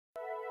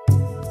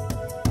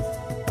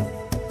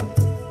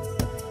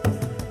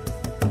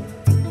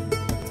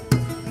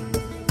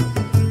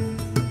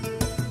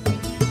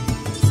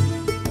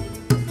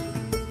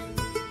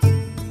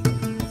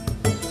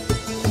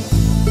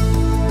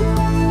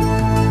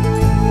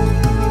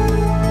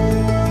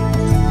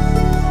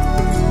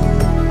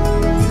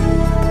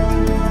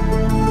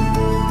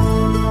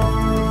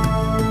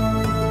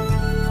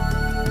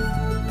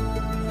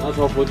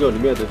佛教里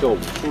面的叫五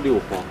树六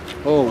花。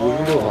哦，五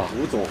树六花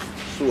，5种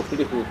树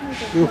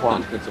六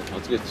花那种啊，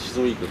这个其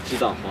中一个鸡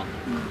蛋花。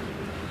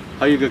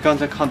还有一个刚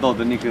才看到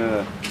的那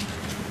个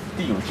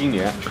地涌金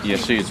莲，也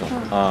是一种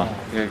啊，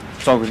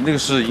照顾那个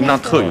是云南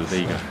特有的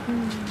一个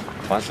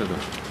黄色的。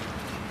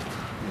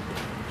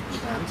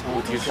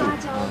菩提树，跟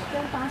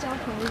芭蕉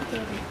同一科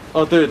的。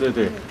哦，对，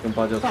跟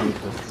芭蕉同一科，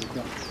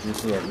就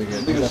是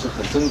那个是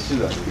很珍稀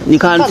的。你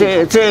看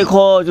这一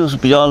棵就是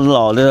比较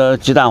老的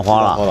鸡蛋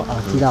花了，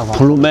鸡蛋花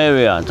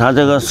Plumeria， 它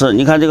这个是，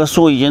你看这个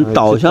树已经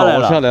倒下来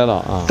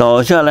了，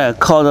倒下来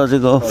靠到这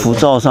个浮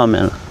罩上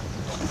面了。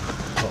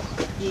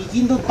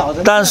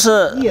但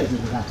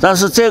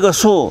是这个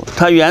树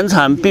它原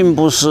产并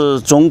不是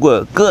中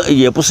国，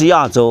也不是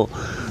亚洲，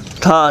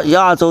它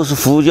亚洲是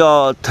佛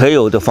教特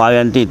有的发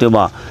源地，对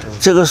吧？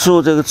这个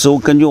树这个植物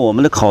根据我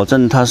们的考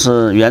证，它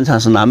是原产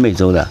是南美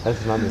洲的。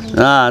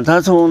啊，它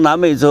从南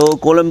美洲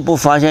哥伦布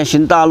发现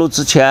新大陆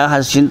之前还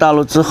是新大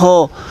陆之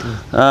后，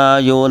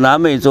由南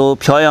美洲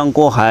漂洋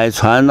过海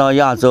传到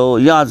亚洲，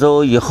亚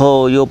洲以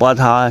后又把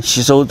它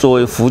吸收作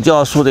为佛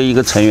教树的一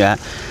个成员，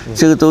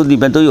这个里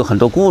面都有很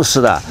多故事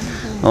的。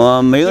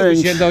每个人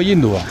先到印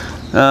度啊。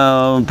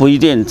不一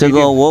定，这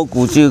个我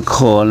估计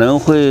可能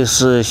会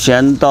是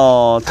先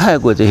到泰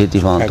国这些地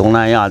方，东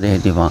南亚这些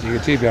地方。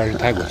这边是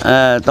泰国。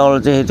到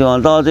了这些地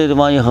方，到这些地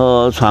方以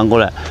后传过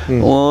来。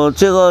我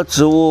这个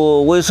植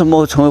物为什么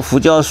会成为佛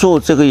教树，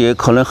这个也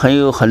可能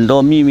有很多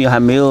秘密还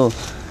没有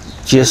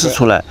解释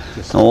出来。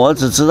我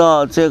只知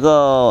道这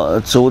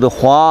个植物的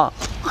花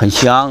很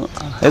香，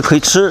可以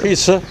吃。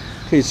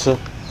鸡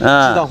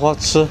蛋花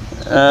吃。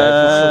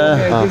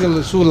这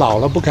个树老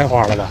了不开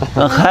花了吧？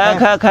开，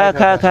还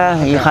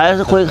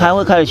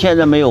会开，现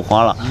在没有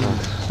花了。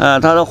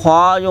它的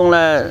花用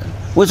来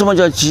为什么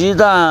叫鸡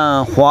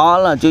蛋花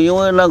呢？就因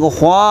为那个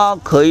花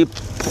可以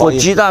和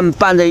鸡蛋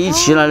拌在一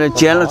起来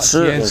煎了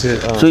吃，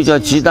所以叫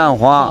鸡蛋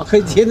花。可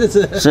以煎着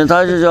吃。所以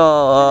它就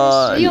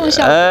叫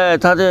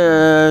它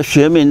的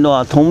学名的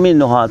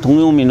话，通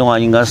用名的话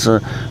应该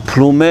是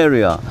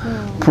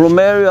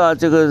Plumeria。Plumeria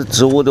这个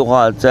植物的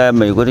话，在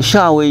美国的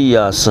夏威夷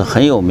啊是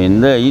很有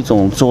名的一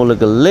种做那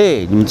个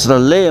泪，你们知道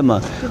泪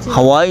吗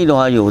？Hawaii 的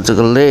话有这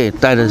个泪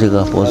带着这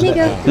个脖子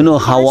，you know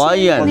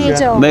Hawaiian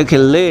make a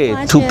lei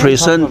to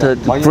present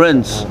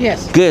friends,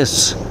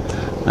 guests,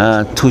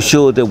 to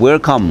show the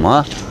welcome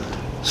啊。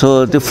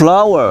So the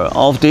flower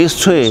of this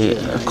tree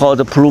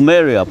called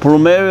Plumeria.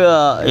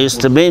 Plumeria is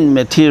the main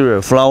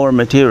flower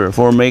material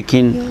for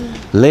making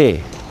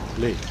lei.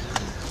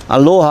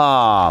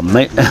 Aloha,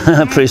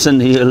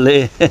 present here.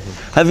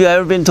 Have you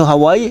ever been to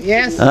Hawaii?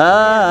 Yes.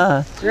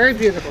 Very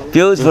beautiful.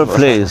 Beautiful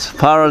place,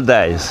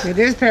 paradise. It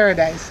is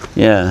paradise.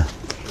 Yeah.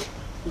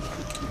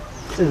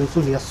 这种树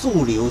里的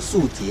树瘤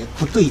树节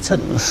不对称，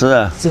是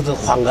啊，这个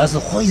反而是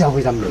非常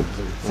美。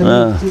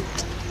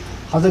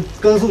好像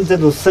根树这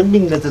种生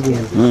命的这种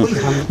非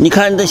常。你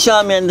看这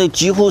下面的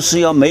几乎是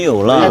要没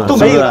有了，都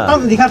没有了。但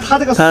是你看它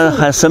这个它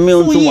还生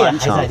命之顽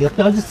强，这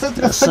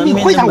个生命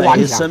非常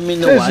顽强。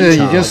这是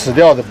已经死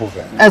掉的部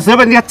分。死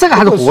掉，你看这个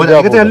还是活的，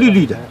你看这个绿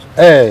绿的。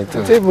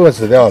这部分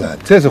死掉了，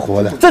这是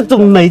活的。这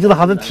种美就是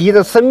好像体现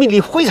的生命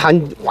力非常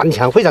顽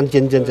强，非常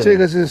坚贞。这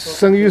个是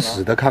生与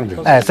死的抗争。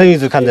生与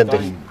死抗争，对。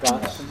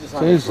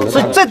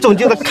所以这种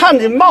就是看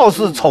着貌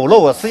似丑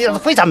陋啊，实际上是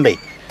非常美，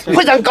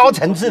非常高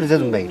层次的这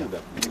种美。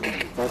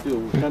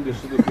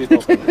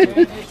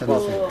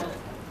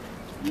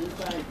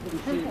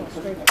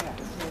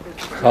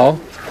好，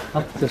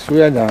这苏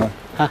院长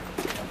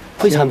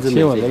非常之美。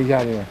亲吻了一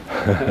下这个，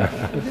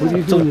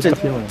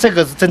这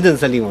个是真正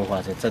森林文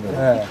化，这真的。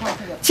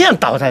这样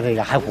倒在这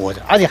个还活着，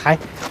而且还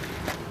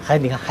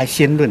你看还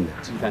鲜润的。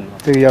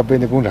这个要被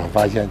那工厂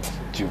发现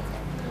就。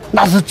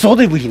那是绝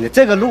对不行的。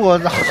这个如果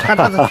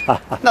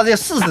那是要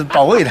誓死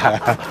保卫它。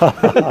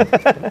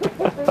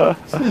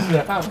誓死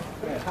捍卫，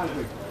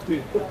对。